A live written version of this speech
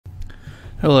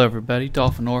Hello everybody,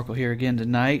 Dolphin Oracle here again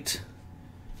tonight.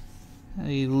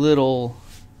 A little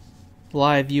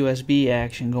live USB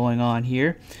action going on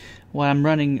here. What I'm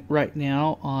running right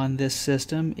now on this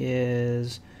system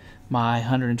is my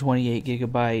 128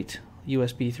 gigabyte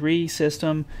USB 3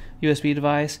 system, USB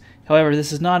device. However,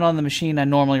 this is not on the machine I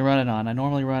normally run it on. I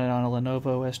normally run it on a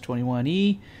Lenovo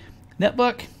S21e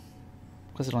netbook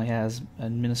because it only has a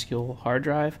minuscule hard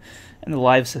drive, and the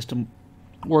live system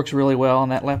works really well on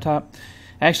that laptop.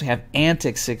 I actually have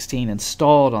Antic 16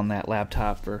 installed on that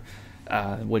laptop,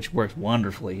 which works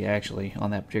wonderfully actually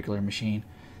on that particular machine.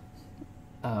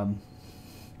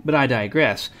 But I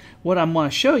digress. What I'm going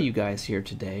to show you guys here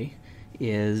today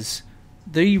is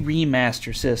the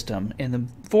remaster system. In the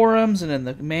forums and in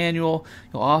the manual,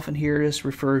 you'll often hear us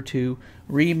refer to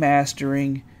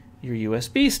remastering your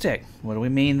USB stick. What do we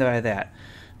mean by that?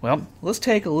 Well, let's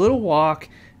take a little walk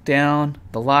down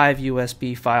the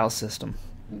LiveUSB file system.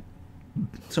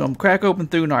 So I'm crack open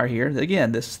Thunar here.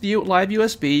 Again, this is the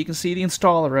LiveUSB. You can see the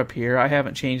installer up here. I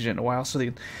haven't changed it in a while, so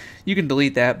you can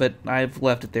delete that, but I've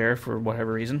left it there for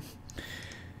whatever reason.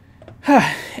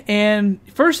 And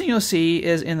first thing you'll see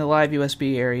is in the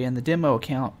LiveUSB area, in the demo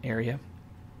account area.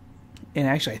 And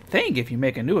actually, I think if you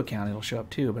make a new account, it'll show up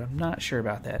too, but I'm not sure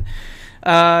about that.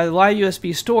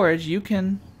 LiveUSB storage,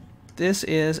 this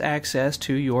is access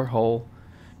to your whole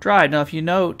drive. Now, if you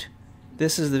note,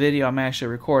 this is the video I'm actually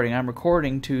recording. I'm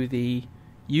recording to the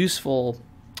to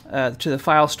the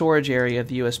file storage area of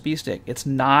the USB stick. It's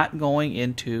not going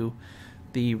into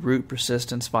the root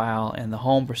persistence file and the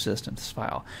home persistence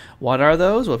file. What are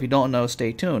those? Well, if you don't know,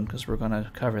 stay tuned because we're going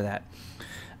to cover that.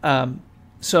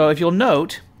 So if you'll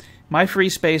note, my free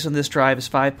space on this drive is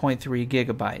 5.3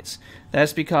 gigabytes.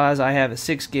 That's because I have a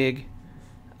 6 gig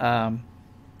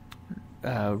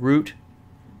root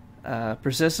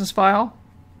persistence file.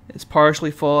 It's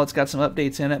partially full, it's got some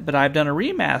updates in it, but I've done a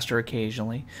remaster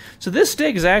occasionally. So this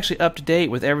stick is actually up to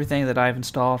date with everything that I've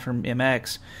installed from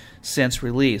MX since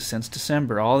release, since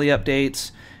December. All the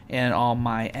updates and all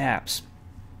my apps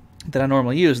that I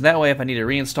normally use. And that way, if I need to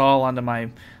reinstall onto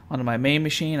my main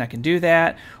machine, I can do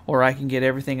that, or I can get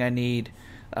everything I need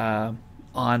on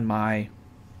my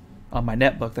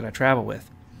netbook that I travel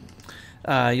with.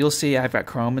 You'll see I've got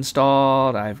Chrome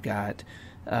installed, I've got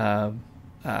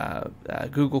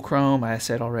Google Chrome, I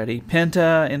said already,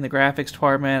 Penta in the graphics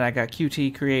department, I got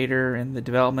Qt Creator in the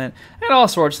development, and all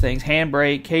sorts of things.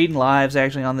 Handbrake, Kdenlive's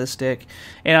actually on this stick,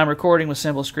 and I'm recording with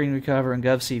Simple Screen Recover and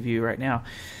GovC View right now.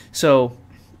 So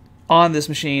on this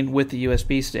machine with the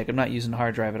USB stick, I'm not using the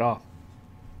hard drive at all.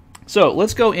 So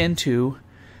let's go into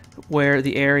where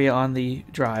the area on the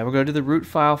drive. We'll go to the root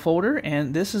file folder,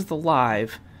 and this is the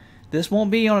live. This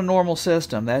won't be on a normal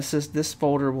system. This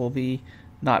folder will be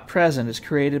not present. It's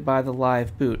created by the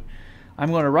live boot. I'm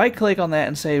going to right click on that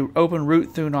and say open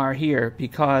root Thunar here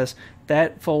because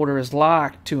that folder is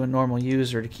locked to a normal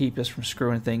user to keep us from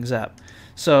screwing things up.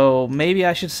 So maybe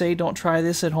I should say don't try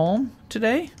this at home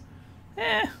today.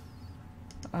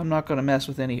 I'm not going to mess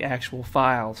with any actual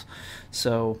files,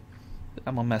 so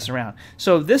I'm going to mess around.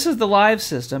 So this is the live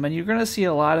system, and you're going to see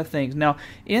a lot of things. Now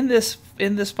in this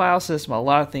file system, a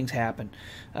lot of things happen.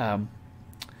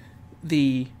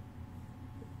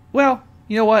 Well,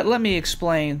 you know what? Let me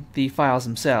explain the files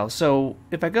themselves. So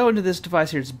if I go into this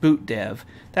device here, it's boot dev.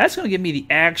 That's going to give me the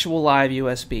actual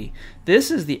LiveUSB.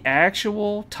 This is the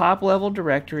actual top-level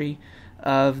directory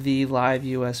of the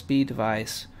LiveUSB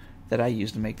device that I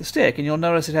use to make the stick. And you'll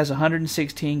notice it has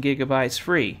 116 gigabytes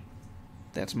free.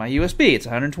 That's my USB. It's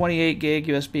 128 gig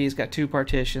USB. It's got two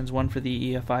partitions, one for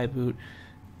the EFI boot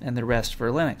and the rest for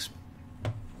Linux.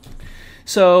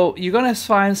 So you're going to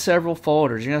find several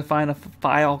folders. You're going to find a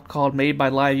file called Made by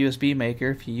LiveUSB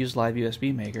Maker if you use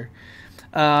LiveUSB Maker.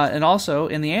 And also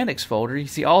in the Annex folder, you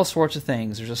see all sorts of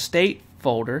things. There's a state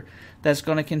folder that's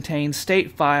going to contain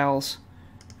state files.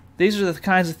 These are the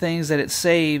kinds of things that it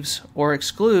saves or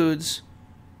excludes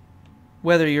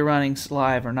whether you're running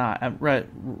live or not,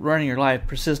 running your live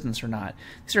persistence or not.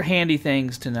 These are handy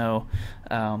things to know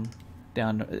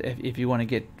if you want to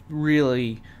get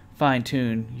really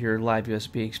fine-tune your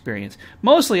LiveUSB experience.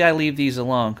 Mostly I leave these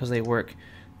alone because they work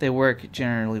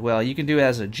generally well. You can do it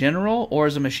as a general or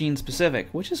as a machine specific,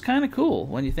 which is kind of cool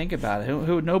when you think about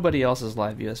it. Nobody else's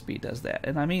LiveUSB does that,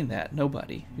 and I mean that,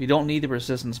 nobody. You don't need the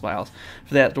persistence files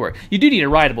for that to work. You do need a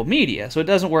writable media, so it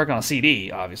doesn't work on a CD,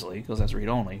 obviously, because that's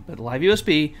read-only, but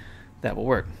LiveUSB, that will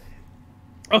work.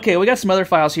 Okay, we got some other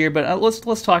files here, but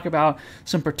let's talk about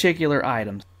some particular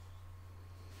items.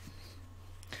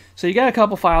 So you got a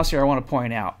couple files here I want to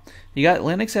point out. You got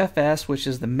LinuxFS, which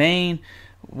is the main,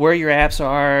 where your apps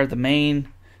are, the main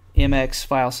MX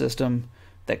file system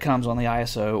that comes on the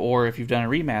ISO, or if you've done a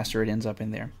remaster, it ends up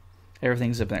in there.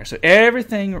 Everything's up there. So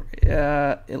everything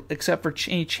except for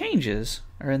any changes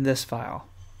are in this file.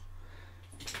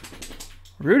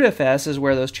 rootfs is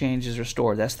where those changes are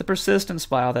stored. That's the persistence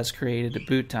file that's created at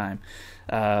boot time.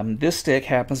 This stick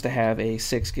happens to have a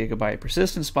 6 GB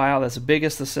persistence file. That's the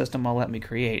biggest the system will let me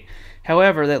create.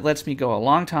 However, that lets me go a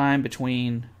long time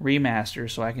between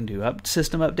remasters, so I can do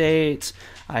system updates,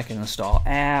 I can install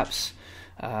apps,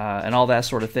 and all that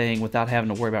sort of thing without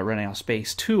having to worry about running out of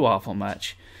space too awful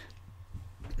much.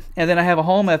 And then I have a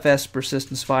HomeFS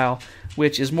persistence file,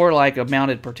 which is more like a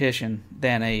mounted partition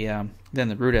than the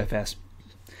rootfs.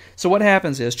 So what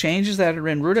happens is changes that are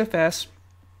in rootfs,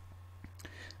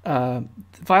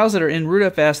 files that are in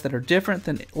rootfs that are different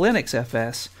than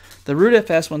LinuxFS, the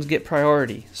rootfs ones get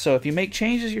priority. So if you make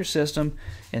changes to your system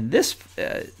and this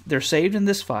they're saved in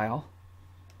this file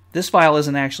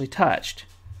isn't actually touched.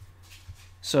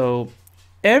 So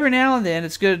every now and then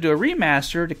it's good to do a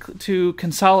remaster to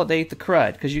consolidate the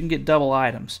CRUD, because you can get double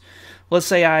items. Let's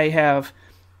say I have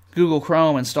Google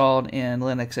Chrome installed in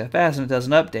LinuxFS and it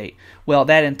doesn't update. Well,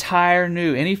 that entire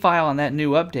any file on that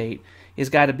new update has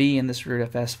got to be in this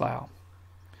rootfs file,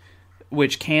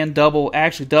 which can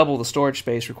actually double the storage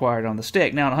space required on the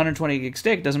stick. Now, on a 120 gig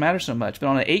stick, it doesn't matter so much, but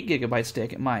on an 8 GB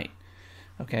stick, it might.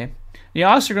 Okay. You're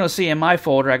also going to see in my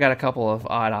folder, I got a couple of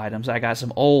odd items. I got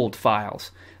some old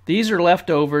files. These are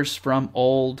leftovers from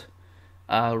old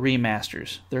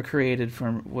remasters. They're created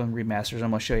from when remasters.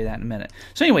 I'm going to show you that in a minute.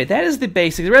 So anyway, that is the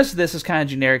basic. The rest of this is kind of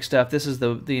generic stuff. This is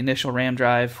the initial RAM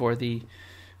drive for the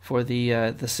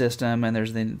system, and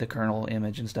there's the kernel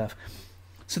image and stuff.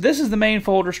 So this is the main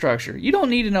folder structure. You don't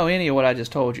need to know any of what I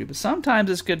just told you, but sometimes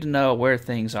it's good to know where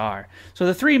things are. So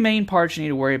the three main parts you need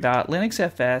to worry about: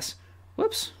 LinuxFS,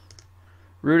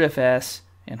 rootfs,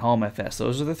 and HomeFS.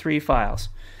 Those are the three files.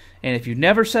 And if you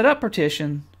never set up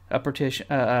persistence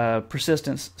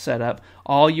setup,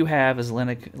 all you have is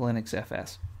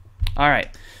LinuxFS. All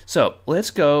right, so let's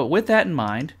go. With that in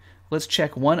mind, let's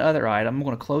check one other item. I'm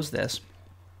going to close this.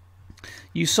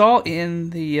 You saw in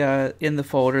the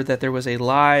folder that there was a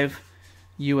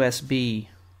LiveUSB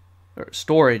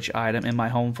storage item in my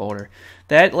home folder.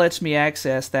 That lets me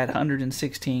access that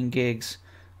 116 gigs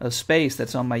of space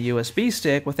that's on my USB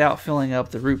stick without filling up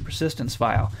the root persistence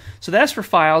file. So that's for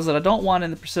files that I don't want in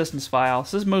the persistence file.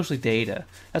 So this is mostly data.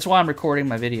 That's why I'm recording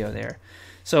my video there.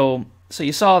 So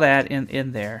you saw that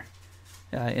in there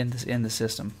in the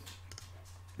system.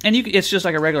 And it's just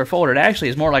like a regular folder. It actually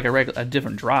is more like a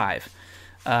different drive.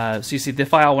 So you see the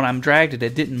file, when I'm dragged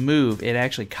it didn't move. It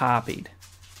actually copied.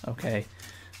 Okay,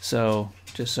 so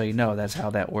just so you know, that's how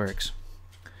that works.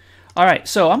 All right,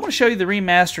 so I'm going to show you the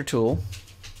remaster tool.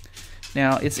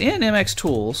 Now, it's in MX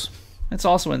Tools. It's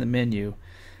also in the menu.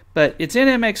 But it's in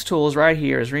MX Tools right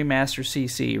here as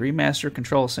remasterCC, Remaster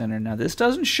Control Center. Now, this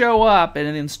doesn't show up in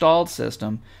an installed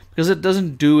system because it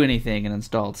doesn't do anything in an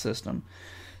installed system.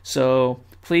 So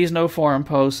please no forum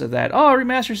posts of that. Oh,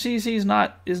 remasterCC is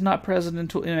not present in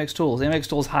MX Tools. MX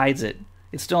Tools hides it.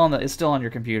 It's still on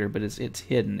your computer, but it's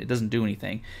hidden. It doesn't do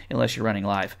anything unless you're running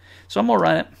live. So I'm gonna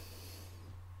run it.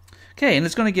 Okay, and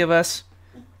it's going to give us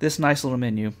this nice little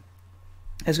menu.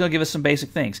 It's going to give us some basic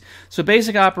things. So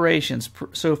basic operations.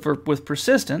 So with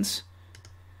persistence,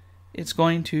 it's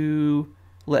going to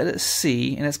let us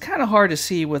see, and it's kind of hard to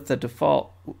see with the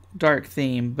default dark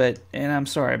theme, and I'm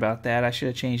sorry about that. I should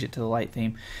have changed it to the light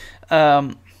theme.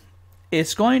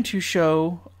 It's going to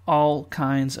show all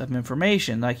kinds of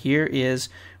information. Like here is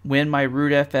when my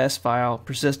rootfs file,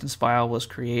 persistence file was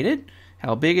created,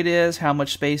 how big it is, how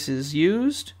much space is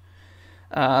used.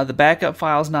 The backup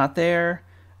file is not there.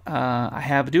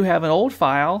 I do have an old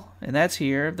file, and that's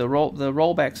here. The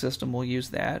rollback system will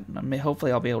use that.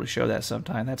 Hopefully I'll be able to show that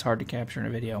sometime. That's hard to capture in a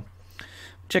video.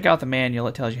 Check out the manual.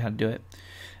 It tells you how to do it.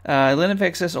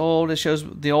 LinuxFS old. It shows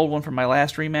the old one from my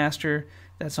last remaster.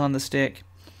 That's on the stick.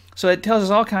 So it tells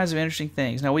us all kinds of interesting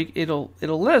things. Now it'll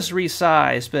let us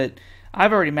resize, but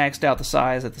I've already maxed out the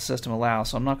size that the system allows,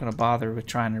 so I'm not going to bother with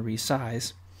trying to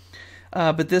resize.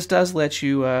 But this does let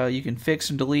you you can fix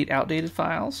and delete outdated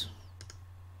files.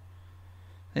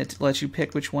 It lets you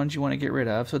pick which ones you want to get rid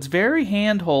of. So it's very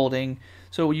hand-holding,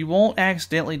 so you won't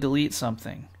accidentally delete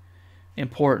something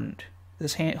important.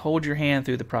 Just hold your hand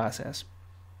through the process.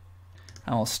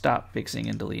 I'll stop fixing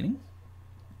and deleting.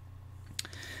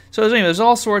 So anyway, there's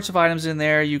all sorts of items in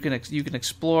there. You can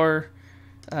explore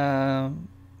the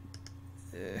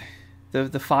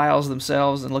files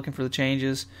themselves and looking for the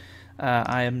changes.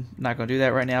 I am not going to do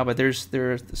that right now, but there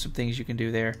are some things you can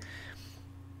do there.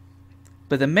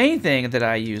 But the main thing that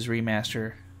I use,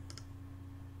 remaster,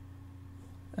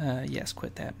 yes,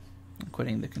 quit that. I'm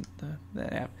quitting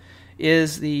the app,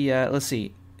 is the, let's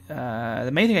see,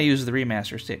 the main thing I use is the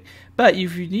remaster stick. But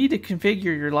if you need to configure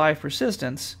your live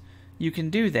persistence, you can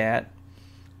do that.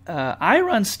 I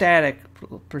run static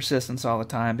persistence all the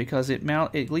time because it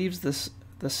leaves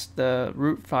the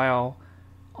root file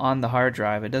on the hard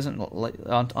drive. It doesn't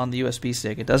on the USB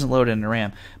stick. It doesn't load it in the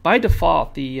RAM. By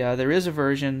default, there is a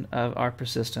version of our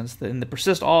persistence, and the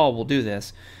persist all will do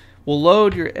this. Will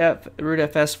load your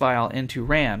rootfs file into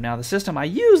RAM. Now the system I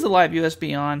use the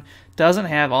LiveUSB on doesn't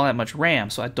have all that much RAM,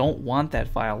 so I don't want that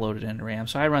file loaded into RAM,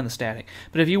 so I run the static.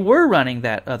 But if you were running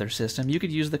that other system, you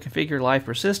could use the configure live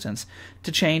persistence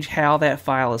to change how that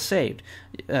file is saved.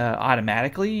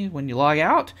 Automatically when you log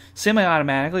out,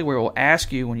 semi-automatically where it will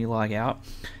ask you when you log out,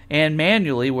 and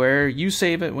manually where you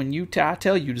save it when I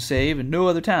tell you to save and no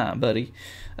other time, buddy.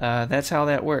 That's how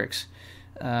that works.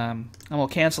 I'm going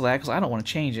to cancel that because I don't want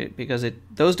to change it because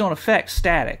those don't affect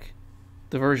static,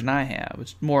 the version I have.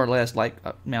 It's more or less like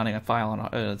mounting a file on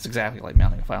it's exactly like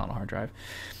mounting a file on a hard drive.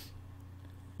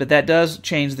 But that does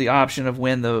change the option of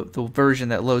when the version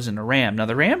that loads into RAM. Now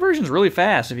the RAM version is really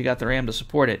fast if you got the RAM to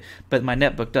support it, but my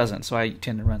netbook doesn't, so I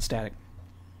tend to run static.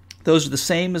 Those are the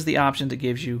same as the options it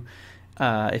gives you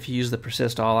if you use the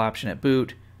persist all option at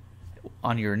boot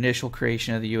on your initial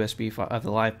creation of the USB of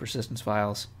the live persistence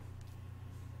files.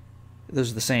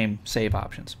 Those are the same save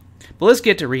options. But let's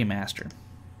get to remaster.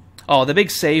 Oh, the big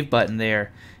save button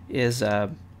there is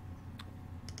the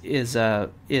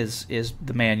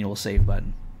manual save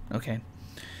button. Okay.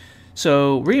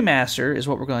 So remaster is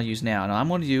what we're going to use now. Now I'm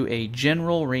going to do a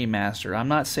general remaster. I'm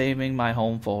not saving my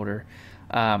home folder.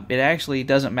 It actually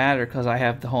doesn't matter because I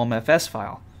have the home FS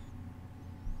file.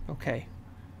 Okay.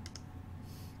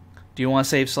 Do you want to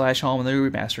save /home in the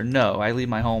remaster? No, I leave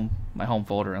my home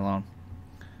folder alone.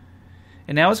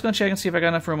 And now it's going to check and see if I got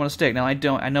enough room on a stick. Now I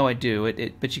don't. I know I do.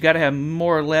 But you got to have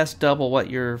more or less double what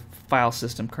your file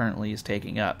system currently is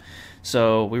taking up.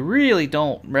 So we really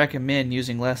don't recommend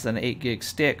using less than an 8 gig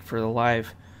stick for a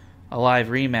live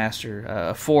remaster.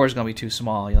 A 4 is going to be too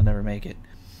small. You'll never make it.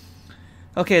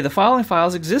 Okay, the following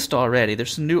files exist already.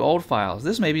 There's some new old files.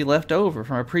 This may be left over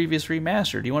from a previous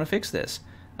remaster. Do you want to fix this?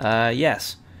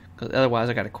 Yes. Because otherwise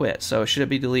I got to quit. So should it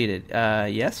be deleted?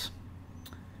 Yes.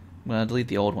 I'm going to delete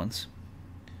the old ones.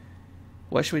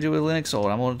 What should we do with Linux old?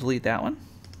 I'm going to delete that one.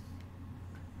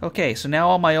 Okay, so now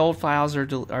all my old files are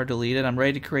deleted. I'm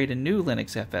ready to create a new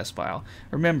Linux FS file.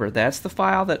 Remember, that's the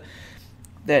file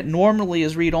that normally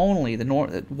is read-only.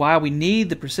 Why we need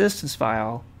the persistence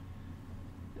file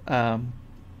to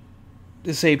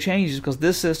save changes because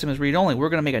this system is read-only. We're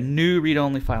going to make a new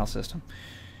read-only file system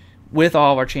with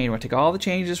all of our changes. We're going to take all the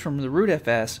changes from the root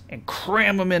FS and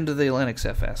cram them into the Linux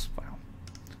FS file.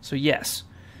 So yes.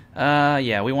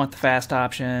 Yeah, we want the fast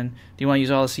option. Do you want to use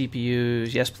all the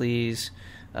CPUs? Yes, please.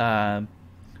 And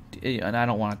I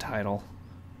don't want a title.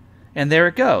 And there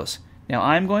it goes. Now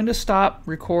I'm going to stop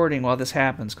recording while this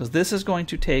happens because this is going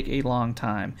to take a long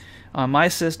time. On my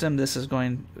system, this is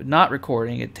not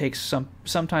recording. It takes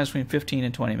sometimes between 15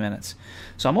 and 20 minutes.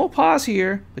 So I'm going to pause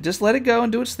here, but just let it go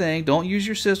and do its thing. Don't use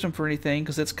your system for anything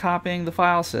because it's copying the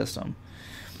file system.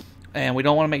 And we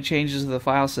don't want to make changes to the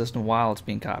file system while it's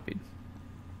being copied.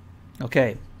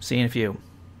 Okay, see you in a few.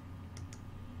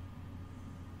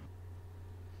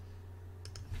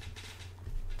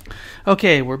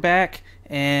 Okay, we're back,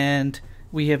 and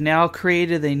we have now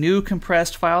created a new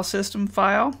compressed file system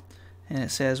file, and it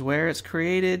says where it's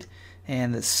created,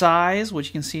 and the size, which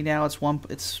you can see now it's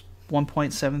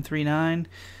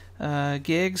 1.739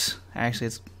 gigs. Actually,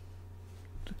 it's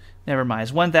never mind.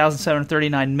 It's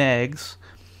 1,739 megs.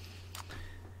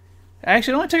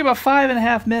 Actually, it only took about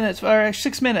 5.5 minutes, or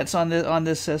 6 minutes on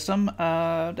this system.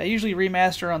 I usually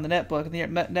remaster on the netbook, and the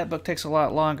netbook takes a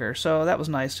lot longer, so that was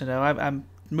nice to know. I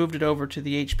moved it over to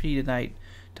the HP tonight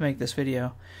to make this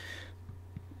video.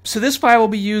 So this file will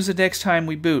be used the next time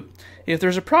we boot. If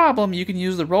there's a problem, you can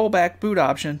use the rollback boot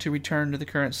option to return to the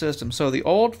current system. So the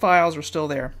old files are still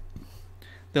there.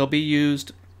 They'll be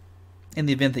used in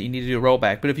the event that you need to do a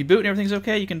rollback. But if you boot and everything's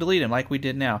okay, you can delete them like we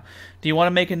did now. Do you want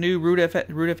to make a new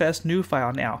rootfs new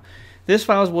file now? This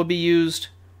file will be used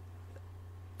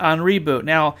on reboot.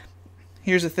 Now,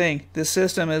 here's the thing. This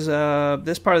system is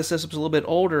this part of the system is a little bit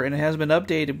older and it has been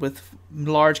updated with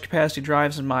large capacity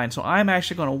drives in mind. So I'm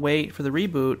actually going to wait for the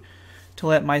reboot to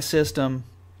let my system.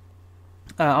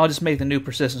 I'll just make the new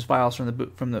persistence files from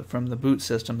the boot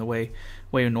system the way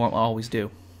we normally always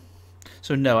do.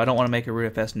 So no, I don't want to make a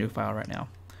rootfs new file right now.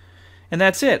 And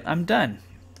that's it. I'm done.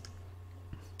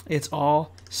 It's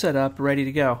all set up, ready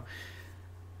to go.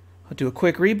 I'll do a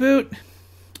quick reboot,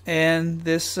 and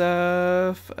this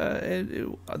those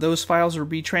files will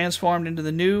be transformed into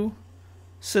the new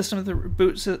system,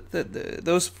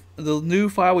 the new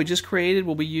file we just created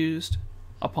will be used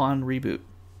upon reboot.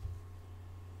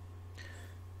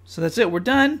 So that's it. We're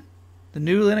done. The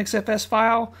new LinuxFS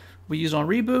file we use on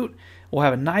reboot. We'll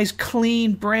have a nice,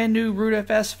 clean, brand new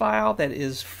rootfs file that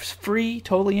is free,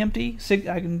 totally empty.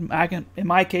 I can, in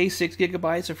my case, 6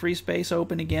 gigabytes of free space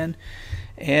open again,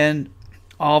 and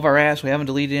all of our apps. We haven't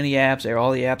deleted any apps.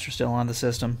 All the apps are still on the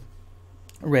system,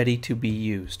 ready to be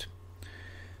used.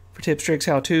 For tips, tricks,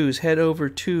 how-tos, head over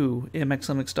to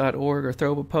mxlinux.org or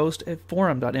throw up a post at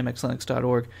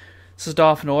forum.mxlinux.org. This is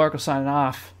Dolphin Oracle signing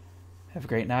off. Have a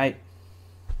great night.